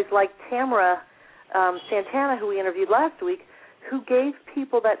some ways like Tamara Santana, who we interviewed last week, who gave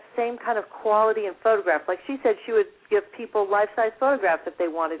people that same kind of quality in photographs. Like she said, she would give people life-size photographs if they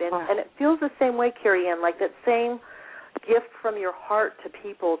wanted. And it feels the same way, Carrie-Ann, like that same gift from your heart to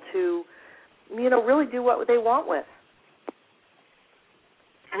people to, really do what they want with.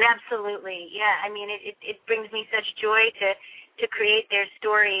 Absolutely, yeah. It brings me such joy to create their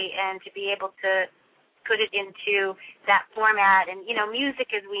story and to be able to put it into that format. And,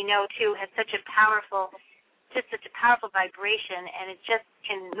 music, as we know, too, has such a powerful vibration, and it just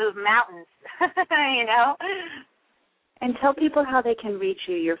can move mountains, And tell people how they can reach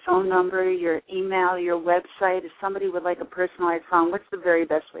you, your phone number, your email, your website. If somebody would like a personalized song, what's the very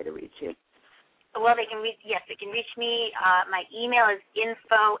best way to reach you? Well, they can reach me. My email is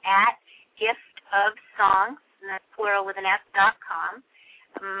info@giftofsongs, and that's plural with an S.com.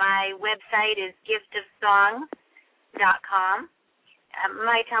 My website is giftofsongs.com.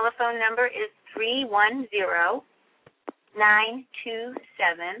 My telephone number is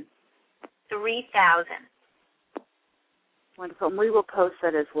 310-927-3000. Wonderful. And we will post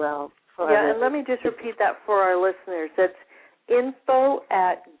that as well. And let me just repeat that for our listeners. That's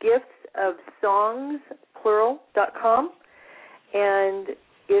info@giftofsongs.com. And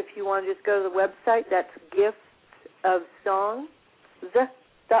if you want to just go to the website, that's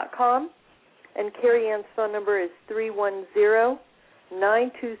giftofsongs.com. And Carrie-Ann's phone number is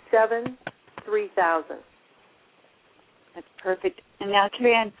 310-927-3000. That's perfect. And now,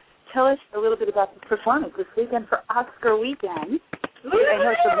 Carrie-Ann, tell us a little bit about the performance this weekend for Oscar weekend. I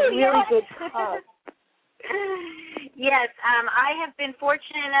know it's a really good cause. Yes, I have been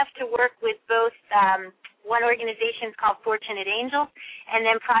fortunate enough to work with both one organization called Fortunate Angels and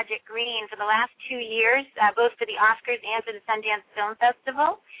then Project Green for the last 2 years, both for the Oscars and for the Sundance Film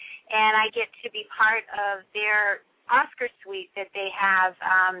Festival. And I get to be part of their Oscar suite that they have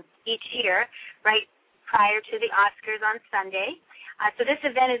each year, right prior to the Oscars on Sunday. So this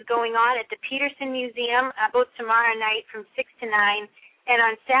event is going on at the Peterson Museum both tomorrow night from 6 to 9 and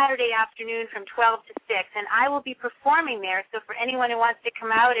on Saturday afternoon from 12 to 6. And I will be performing there, so for anyone who wants to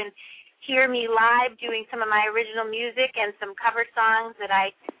come out and hear me live doing some of my original music and some cover songs that I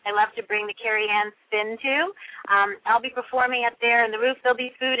love to bring the Carrie Ann spin to. I'll be performing up there. On the roof there'll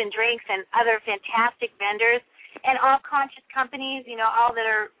be food and drinks and other fantastic vendors and all conscious companies, all that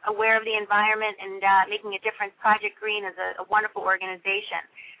are aware of the environment and making a difference. Project Green is a wonderful organization.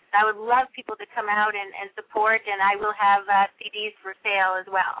 So I would love people to come out and support, and I will have CDs for sale as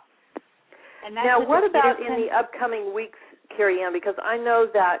well. And now, what about in the upcoming weeks, Carrie Ann? Because I know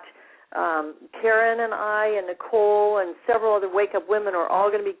that Karen and I and Nicole and several other Wake Up Women are all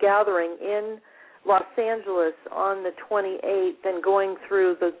going to be gathering in Los Angeles on the 28th and going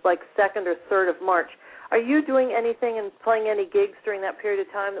through the 2nd or 3rd of March. Are you doing anything and playing any gigs during that period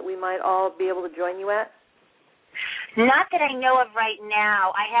of time that we might all be able to join you at? Not that I know of right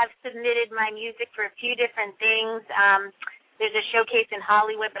now. I have submitted my music for a few different things. There's a showcase in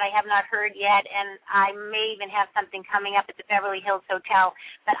Hollywood, but I have not heard yet, and I may even have something coming up at the Beverly Hills Hotel,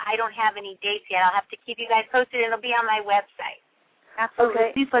 but I don't have any dates yet. I'll have to keep you guys posted, and it'll be on my website.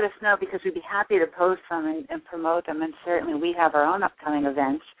 Absolutely. Okay. Please let us know, because we'd be happy to post them and promote them, and certainly we have our own upcoming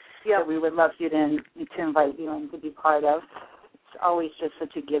events that we would love you to invite you in to be part of. It's always just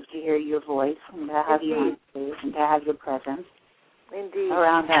such a gift to hear your voice and to have you on stage and to have your presence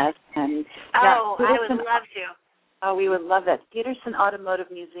around us. And I would love to. Oh, we would love that. Peterson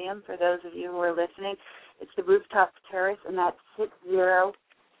Automotive Museum, for those of you who are listening, it's the rooftop terrace, and that's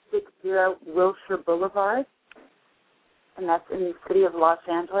 6060 Wilshire Boulevard, and that's in the city of Los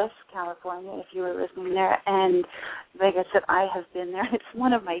Angeles, California, if you were listening there. And like I said, I have been there. It's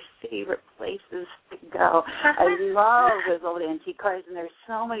one of my favorite places to go. I love those old antique cars, and there's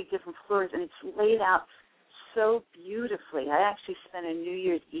so many different floors, and it's laid out so beautifully. I actually spent a New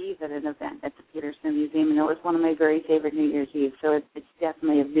Year's Eve at an event at the Peterson Museum, and it was one of my very favorite New Year's Eve. So it's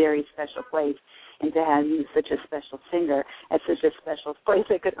definitely a very special place, and to have you, such a special singer, at such a special place,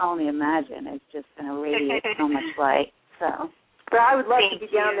 I could only imagine. It's just going to radiate so much light. So, well, I would love to be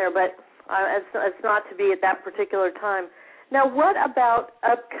down there, but it's not to be at that particular time. Now, what about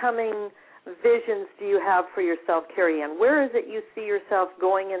upcoming visions do you have for yourself, Carrie Ann? Where is it you see yourself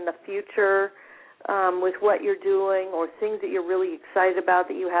going in the future? With what you're doing, or things that you're really excited about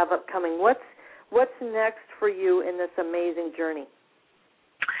that you have upcoming? What's next for you in this amazing journey?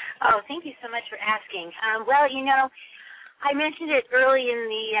 Oh, thank you so much for asking. Well, I mentioned it early in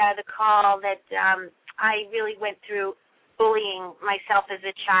the call that I really went through bullying myself as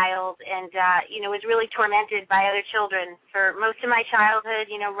a child, and was really tormented by other children for most of my childhood.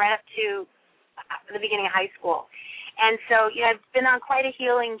 Right up to the beginning of high school. And so, I've been on quite a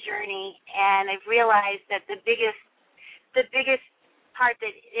healing journey, and I've realized that the biggest part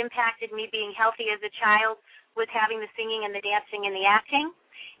that impacted me being healthy as a child was having the singing and the dancing and the acting.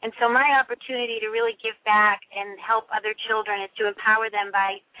 And so my opportunity to really give back and help other children is to empower them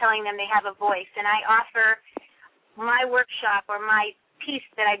by telling them they have a voice. And I offer my workshop, or my piece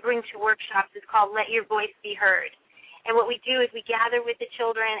that I bring to workshops, is called Let Your Voice Be Heard. And what we do is we gather with the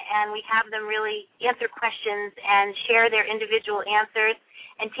children and we have them really answer questions and share their individual answers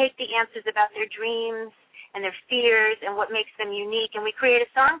and take the answers about their dreams and their fears and what makes them unique. And we create a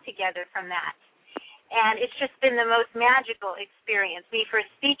song together from that. And it's just been the most magical experience, me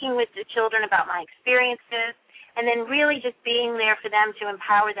first speaking with the children about my experiences and then really just being there for them to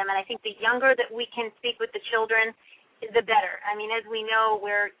empower them. And I think the younger that we can speak with the children, the better. I mean, as we know,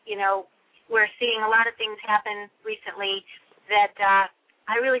 we're seeing a lot of things happen recently that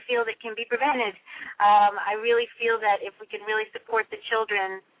I really feel that can be prevented. I really feel that if we can really support the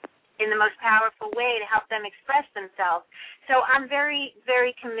children in the most powerful way to help them express themselves. So I'm very,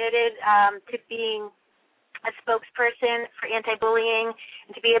 very committed to being a spokesperson for anti-bullying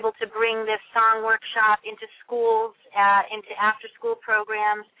and to be able to bring this song workshop into schools, into after-school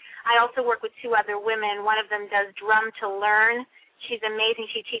programs. I also work with two other women. One of them does Drum to Learn. She's amazing.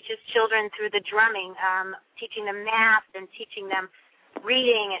 She teaches children through the drumming, teaching them math and teaching them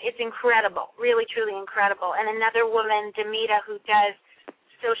reading. It's incredible, really, truly incredible. And another woman, Demita, who does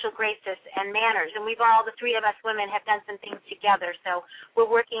social graces and manners. And the three of us women have done some things together. So we're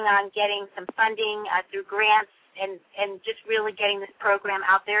working on getting some funding through grants and just really getting this program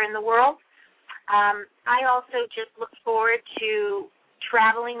out there in the world. I also just look forward to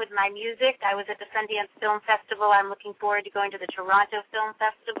traveling with my music. I was at the Sundance Film Festival. I'm looking forward to going to the Toronto Film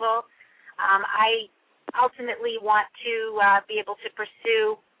Festival. I ultimately want to be able to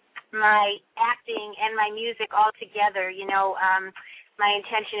pursue my acting and my music all together. my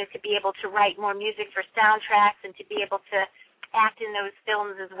intention is to be able to write more music for soundtracks and to be able to act in those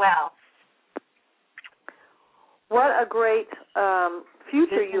films as well. What a great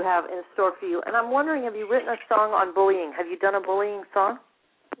future you have in store for you. And I'm wondering, have you written a song on bullying? Have you done a bullying song?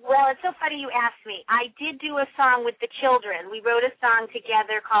 Well, it's so funny you asked me. I did do a song with the children. We wrote a song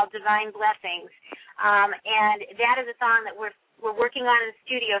together called Divine Blessings, and that is a song that we're working on in the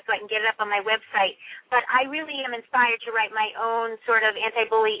studio so I can get it up on my website. But I really am inspired to write my own sort of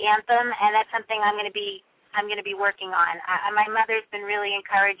anti-bully anthem, and that's something I'm going to be working on. My mother's been really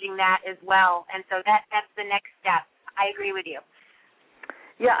encouraging that as well, and so that's the next step. I agree with you.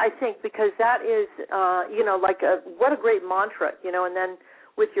 Yeah, I think because that is, what a great mantra, and then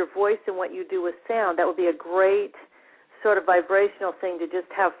with your voice and what you do with sound, that would be a great sort of vibrational thing to just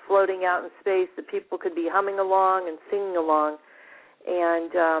have floating out in space that people could be humming along and singing along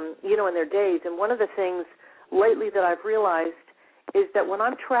and, in their days. And one of the things lately that I've realized is that when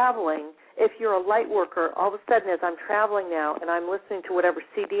I'm traveling, if you're a light worker, all of a sudden as I'm traveling now and I'm listening to whatever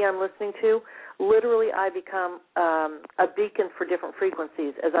CD I'm listening to, literally I become a beacon for different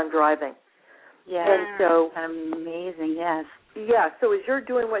frequencies as I'm driving. Yeah, and so amazing, yes. Yeah, so as you're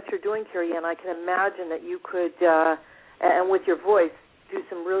doing what you're doing, Carrie Ann, I can imagine that you could, and with your voice, do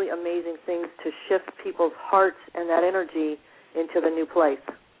some really amazing things to shift people's hearts and that energy into the new place.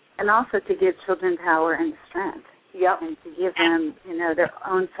 And also to give children power and strength. Yep. And to give them, their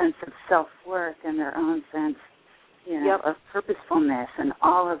own sense of self-worth and their own sense, yep. of purposefulness and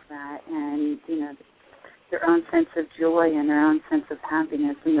all of that, and, their own sense of joy and their own sense of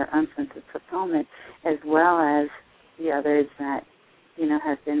happiness and their own sense of fulfillment, as well as the others that,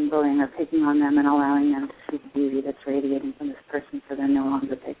 have been bullying or picking on them and allowing them to see the beauty that's radiating from this person so they're no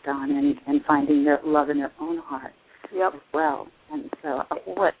longer picked on and finding their love in their own heart yep. as well. And so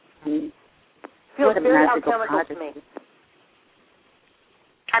feels what a very magical alchemical project. to me.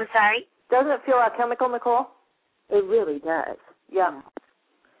 I'm sorry? Doesn't it feel alchemical, Nicole? It really does. Yeah.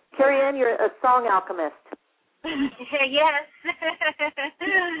 Carrie Ann, you're a song alchemist. Yes.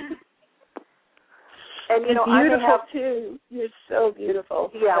 And, beautiful, too. You're so beautiful.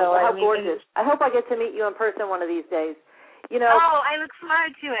 Yeah, so, how gorgeous. I hope I get to meet you in person one of these days. I look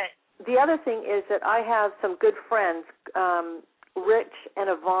forward to it. The other thing is that I have some good friends, Rich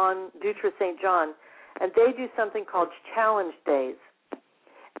and Yvonne Dutra St. John, and they do something called Challenge Days.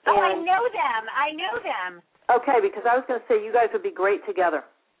 Oh, I know them. Okay, because I was going to say you guys would be great together.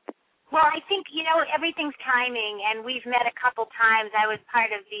 Well, I think, everything's timing, and we've met a couple times. I was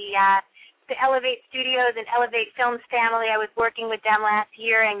part of the Elevate Studios and Elevate Films family. I was working with them last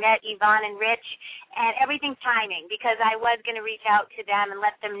year and met Yvonne and Rich, and everything's timing because I was going to reach out to them and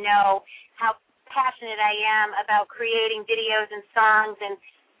let them know how passionate I am about creating videos and songs and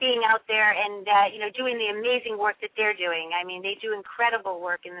being out there and, doing the amazing work that they're doing. I mean, they do incredible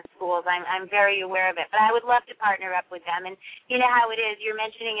work in the schools. I'm very aware of it. But I would love to partner up with them. And you know how it is. You're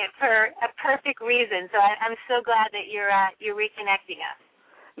mentioning it for a perfect reason. So I'm so glad that you're reconnecting us.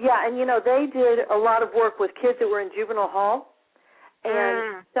 Yeah, and, they did a lot of work with kids that were in juvenile hall.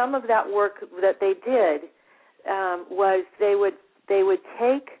 And some of that work that they did was they would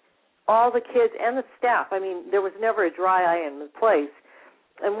take all the kids and the staff. I mean, there was never a dry eye in the place.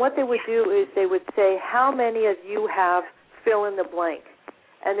 And what they would do is they would say, how many of you have fill in the blank?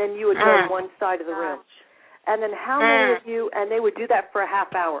 And then you would go to one side of the room. And then how many of you, and they would do that for a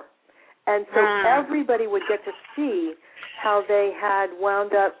half hour. And so everybody would get to see how they had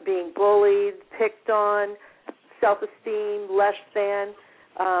wound up being bullied, picked on, self-esteem, less than,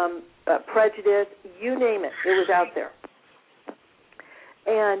 prejudice, you name it. It was out there.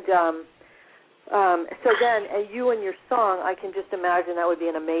 And so then, you and your song, I can just imagine that would be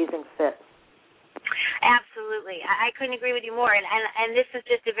an amazing fit. Absolutely. I couldn't agree with you more. And this is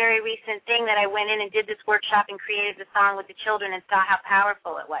just a very recent thing that I went in and did this workshop and created the song with the children and saw how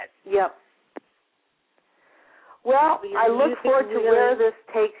powerful it was. Yep. Well, I look forward to where this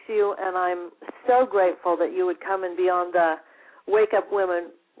takes you, and I'm so grateful that you would come and be on the Wake Up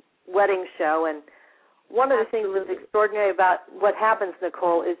Women wedding show. And one of the things that's extraordinary about what happens,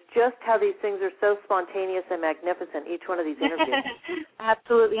 Nicole, is just how these things are so spontaneous and magnificent, each one of these interviews.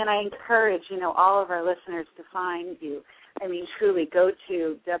 Absolutely, and I encourage, all of our listeners to find you. I mean, truly, go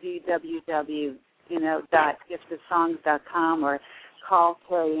to www.giftofsongs.com or call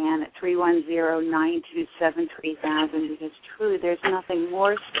Carrie Ann at 310-927-3000 because truly there's nothing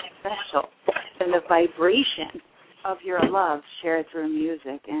more special than the vibration of your love shared through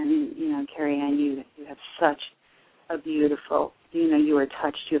music. And, Carrie Ann, you have such a beautiful, you are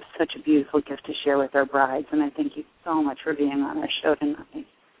touched. You have such a beautiful gift to share with our brides, and I thank you so much for being on our show tonight.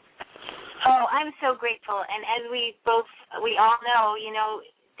 Oh, I'm so grateful. And as we all know,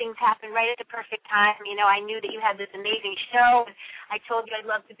 things happen right at the perfect time. I knew that you had this amazing show. And I told you I'd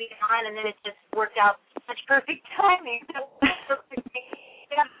love to be on, and then it just worked out such perfect timing.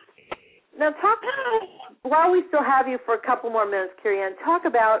 Now, while we still have you for a couple more minutes, Carrie-Ann, talk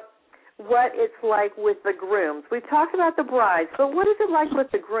about what it's like with the grooms. We talked about the brides, but what is it like with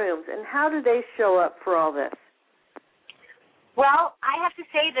the grooms, and how do they show up for all this? Well, I have to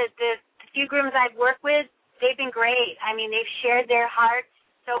say that the few grooms I've worked with, they've been great. I mean, they've shared their hearts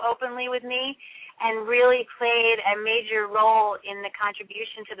so openly with me and really played a major role in the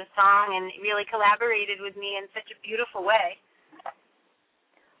contribution to the song and really collaborated with me in such a beautiful way.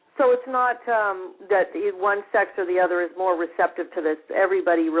 So it's not that one sex or the other is more receptive to this.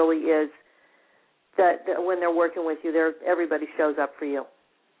 Everybody really is, that when they're working with you, everybody shows up for you.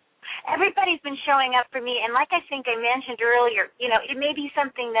 Everybody's been showing up for me, and like I think I mentioned earlier, it may be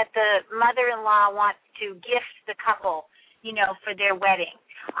something that the mother-in-law wants to gift the couple, for their wedding.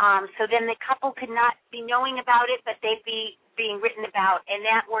 So then the couple could not be knowing about it, but they'd be being written about, and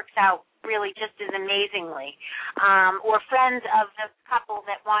that works out really just as amazingly. Or friends of the couple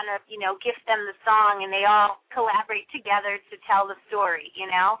that want to, gift them the song, and they all collaborate together to tell the story,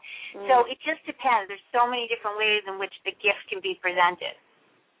 So it just depends. There's so many different ways in which the gift can be presented.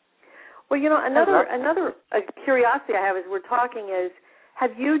 Well, another curiosity I have as we're talking is,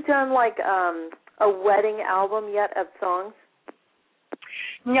 have you done like a wedding album yet of songs?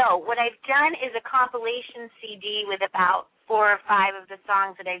 No. What I've done is a compilation CD with about 4 or 5 of the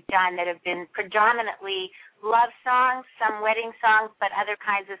songs that I've done that have been predominantly love songs, some wedding songs, but other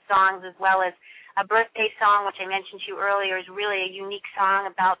kinds of songs, as well as a birthday song, which I mentioned to you earlier, is really a unique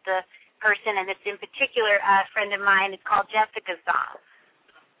song about the person, and it's in particular a friend of mine. It's called Jessica's Song.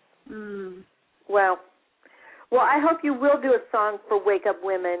 Well, I hope you will do a song for Wake Up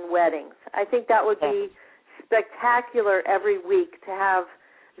Women weddings. I think that would be spectacular every week to have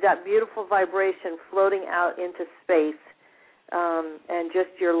that beautiful vibration floating out into space and just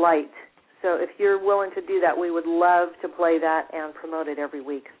your light. So if you're willing to do that, we would love to play that and promote it every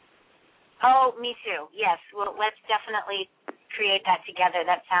week. Oh, me too. Yes. Well, let's definitely create that together.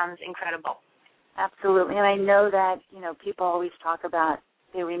 That sounds incredible. Absolutely. And I know that, people always talk about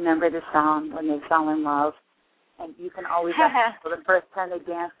they remember the song when they fell in love. And you can always ask people the first time they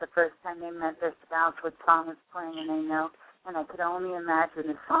danced, the first time they met their spouse, what song is playing, and they know. And I could only imagine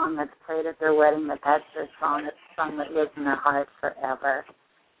the song that's played at their wedding, that's their song, that's the song that lives in their heart forever.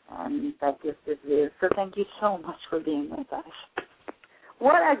 And that gift is you. So thank you so much for being with us.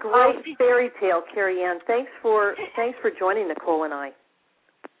 What a great fairy tale, Carrie-Ann. Thanks for joining Nicole and I.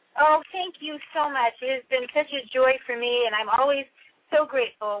 Oh, thank you so much. It has been such a joy for me, and I'm always so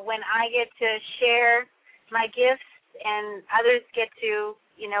grateful when I get to share my gifts and others get to,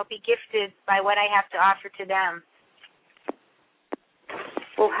 be gifted by what I have to offer to them.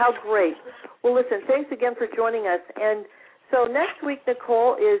 Well, how great. Well, listen, thanks again for joining us. And so next week,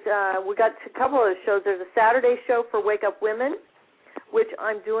 Nicole, is we got a couple of shows. There's a Saturday show for Wake Up Women, which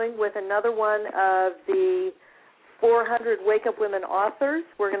I'm doing with another one of the 400 Wake Up Women authors.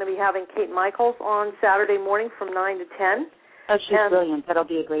 We're going to be having Kate Michaels on Saturday morning from 9 to 10. Oh, she's brilliant. That'll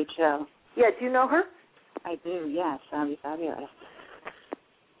be a great show. Yeah, do you know her? I do, yes. That'll be fabulous.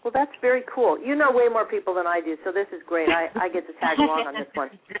 Well, that's very cool. You know way more people than I do, so this is great. I get to tag along on this one.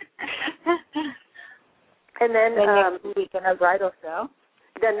 And then next week in our bridal show.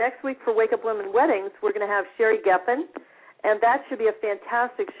 Then next week for Wake Up Women Weddings, we're going to have Sherry Geffen, and that should be a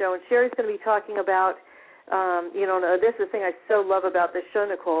fantastic show. And Sherry's going to be talking about, this is the thing I so love about this show,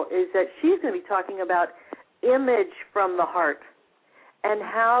 Nicole, is that she's going to be talking about image from the heart and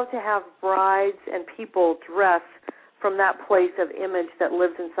how to have brides and people dress from that place of image that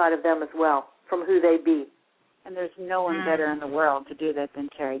lives inside of them as well, from who they be. And there's no one better in the world to do that than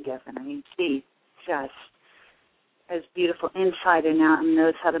Sherry Geffen. I mean, she just is beautiful inside and out and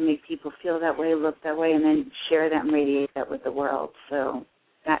knows how to make people feel that way, look that way, and then share that and radiate that with the world. So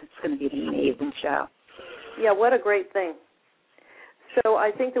that's going to be an amazing show. Yeah, what a great thing. So I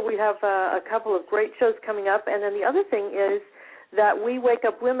think that we have a couple of great shows coming up. And then the other thing is that We Wake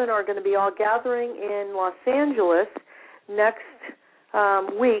Up Women are going to be all gathering in Los Angeles next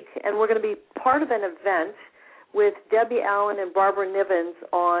week, and we're going to be part of an event with Debbie Allen and Barbara Nivens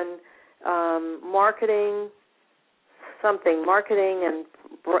on marketing and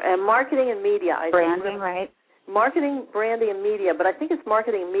media. Branding, right? Marketing, branding, and media, but I think it's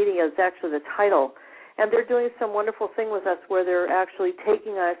marketing and media is actually the title. And they're doing some wonderful thing with us where they're actually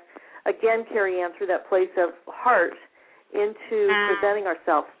taking us, again, Carrie-Ann, through that place of heart into presenting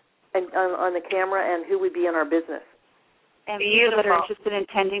ourselves and on the camera and who we be in our business. And people that are interested in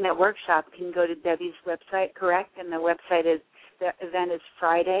attending that workshop can go to Debbie's website, correct? And the website is, the event is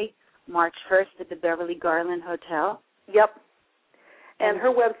Friday, March 1st at the Beverly Garland Hotel. Yep. And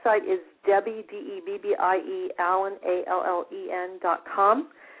her website is Debbie, Debbie, Allen, ALLEN.com.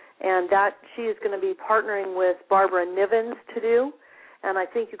 And that she is going to be partnering with Barbara Nivens to do. And I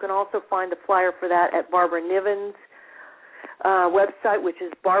think you can also find a flyer for that at Barbara Nivens' website, which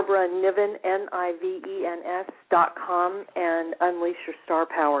is Barbara Niven, NIVENS.com, and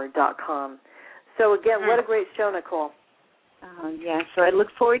UnleashYourStarPower.com. So, again, what a great show, Nicole. Yeah, so I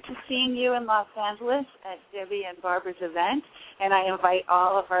look forward to seeing you in Los Angeles at Debbie and Barbara's event, and I invite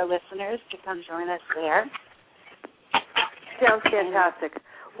all of our listeners to come join us there. Sounds fantastic.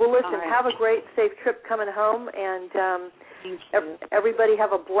 Well, listen, have a great, safe trip coming home, and everybody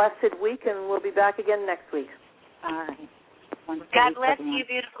have a blessed week, and we'll be back again next week. All right. God bless you,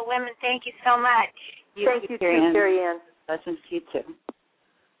 beautiful women. Thank you so much. Thank you, Carrie Ann. Blessings to you, too.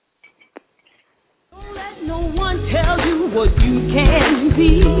 Don't let no one tell you what you can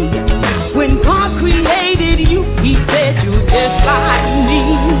be. When God created you,